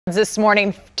This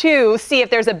morning to see if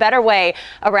there's a better way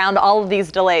around all of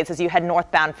these delays as you head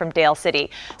northbound from Dale City.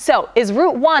 So is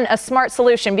Route 1 a smart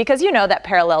solution? Because you know that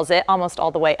parallels it almost all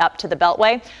the way up to the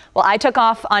Beltway. Well, I took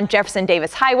off on Jefferson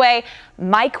Davis Highway.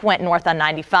 Mike went north on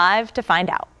 95 to find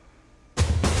out.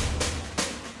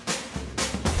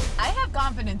 I have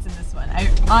confidence in this one. I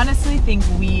honestly think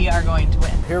we are going to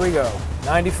win. Here we go,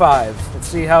 95. Let's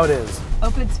see how it is.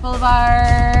 Opitz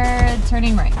Boulevard,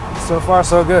 turning right. So far,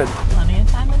 so good. Plenty of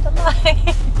time at the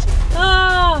light.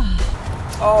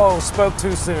 Oh, spoke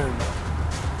too soon.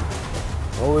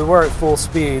 Well, we were at full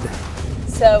speed.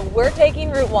 So we're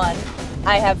taking Route 1.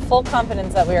 I have full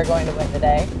confidence that we are going to win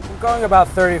today. I'm going about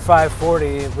 35,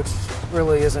 40, which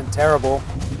really isn't terrible.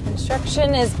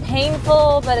 Construction is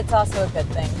painful, but it's also a good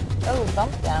thing. Oh,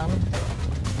 bump down.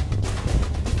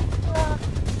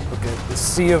 Look at the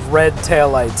sea of red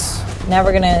taillights. Now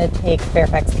we're gonna take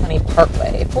Fairfax County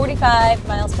Parkway, 45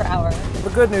 miles per hour.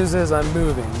 The good news is I'm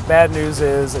moving. Bad news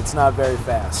is it's not very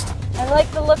fast. I like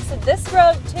the looks of this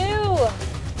road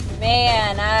too.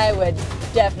 Man, I would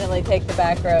definitely take the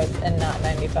back roads and not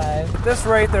 95. At this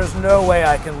rate, there's no way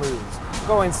I can lose. I'm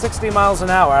going 60 miles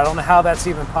an hour. I don't know how that's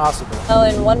even possible. Well,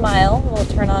 in 1 mile, we'll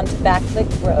turn on to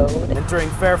Backlick Road. Entering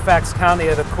Fairfax County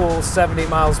at a cool 70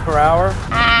 miles per hour.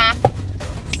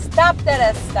 Stopped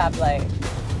at a stoplight.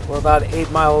 We're about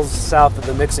 8 miles south of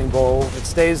the mixing bowl. If it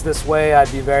stays this way,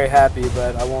 I'd be very happy,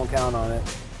 but I won't count on it.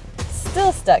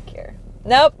 Still stuck here.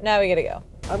 Nope, now we gotta go.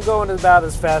 I'm going about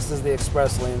as fast as the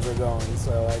express lanes are going,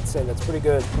 so I'd say that's pretty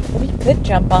good. We could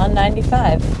jump on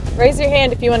 95. Raise your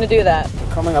hand if you want to do that.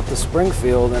 I'm coming up to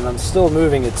Springfield, and I'm still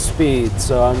moving at speed,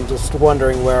 so I'm just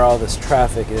wondering where all this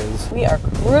traffic is. We are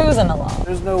cruising along.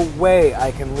 There's no way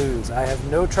I can lose. I have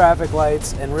no traffic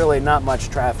lights and really not much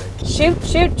traffic. Shoot,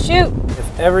 shoot, shoot.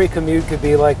 If every commute could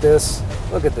be like this,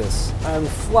 look at this. I'm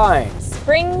flying.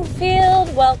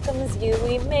 Springfield welcomes you.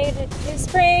 We made it to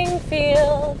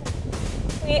Springfield.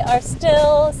 We are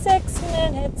still 6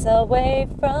 minutes away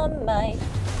from Mike.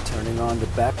 Turning on to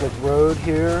Backlick Road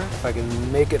here. If I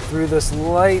can make it through this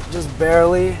light, just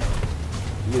barely.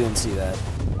 You didn't see that.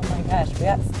 Oh my gosh, we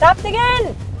got stopped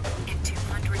again!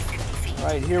 All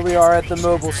right, here we are at the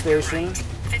mobile station.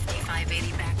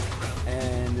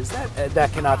 And is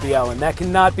that cannot be Ellen. That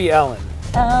cannot be Ellen.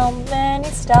 How many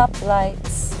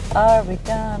stoplights are we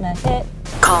gonna hit?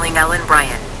 Calling Ellen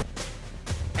Bryant.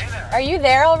 Are you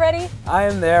there already? I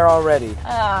am there already.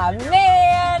 Ah,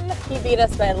 man! He beat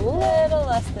us by a little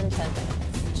less than 10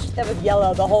 minutes. That was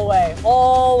yellow the whole way.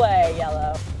 Whole way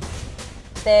yellow.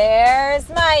 There's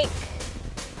Mike.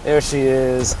 There she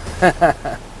is.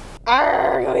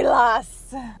 Arrgh, we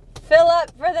lost. Fill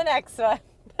up for the next one.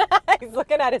 He's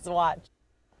looking at his watch.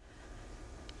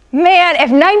 Man, if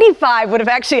 95 would have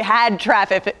actually had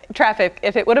traffic,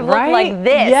 if it would have looked like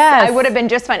this, yes. I would have been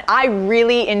just fine. I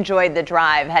really enjoyed the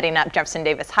drive heading up Jefferson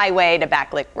Davis Highway to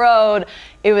Backlick Road.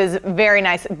 It was very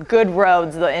nice, good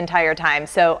roads the entire time.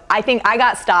 So I think I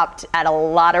got stopped at a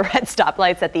lot of red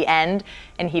stoplights at the end,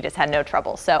 and he just had no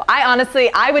trouble. So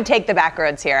I would take the back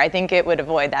roads here. I think it would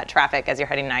avoid that traffic as you're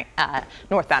heading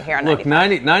northbound here on 95.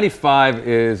 Look, 95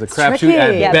 is a crapshoot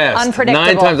at best. Unpredictable.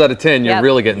 9 times out of 10, you're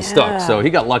really getting stuck. Yeah. So he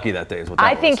got lucky that day is what that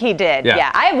I was. think he did,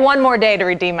 yeah. I have one more day to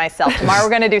redeem myself. Tomorrow we're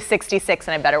going to do 66,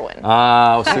 and I better win.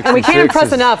 Oh, 66 And we can't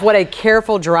impress enough what a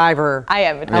careful driver I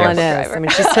am a Ellen careful is. driver. I mean,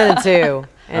 she's 10-2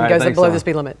 and All right, goes thanks, below Ellen. the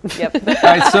speed limit. Yep. All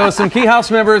right, so some key House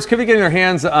members could be getting their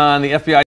hands on the FBI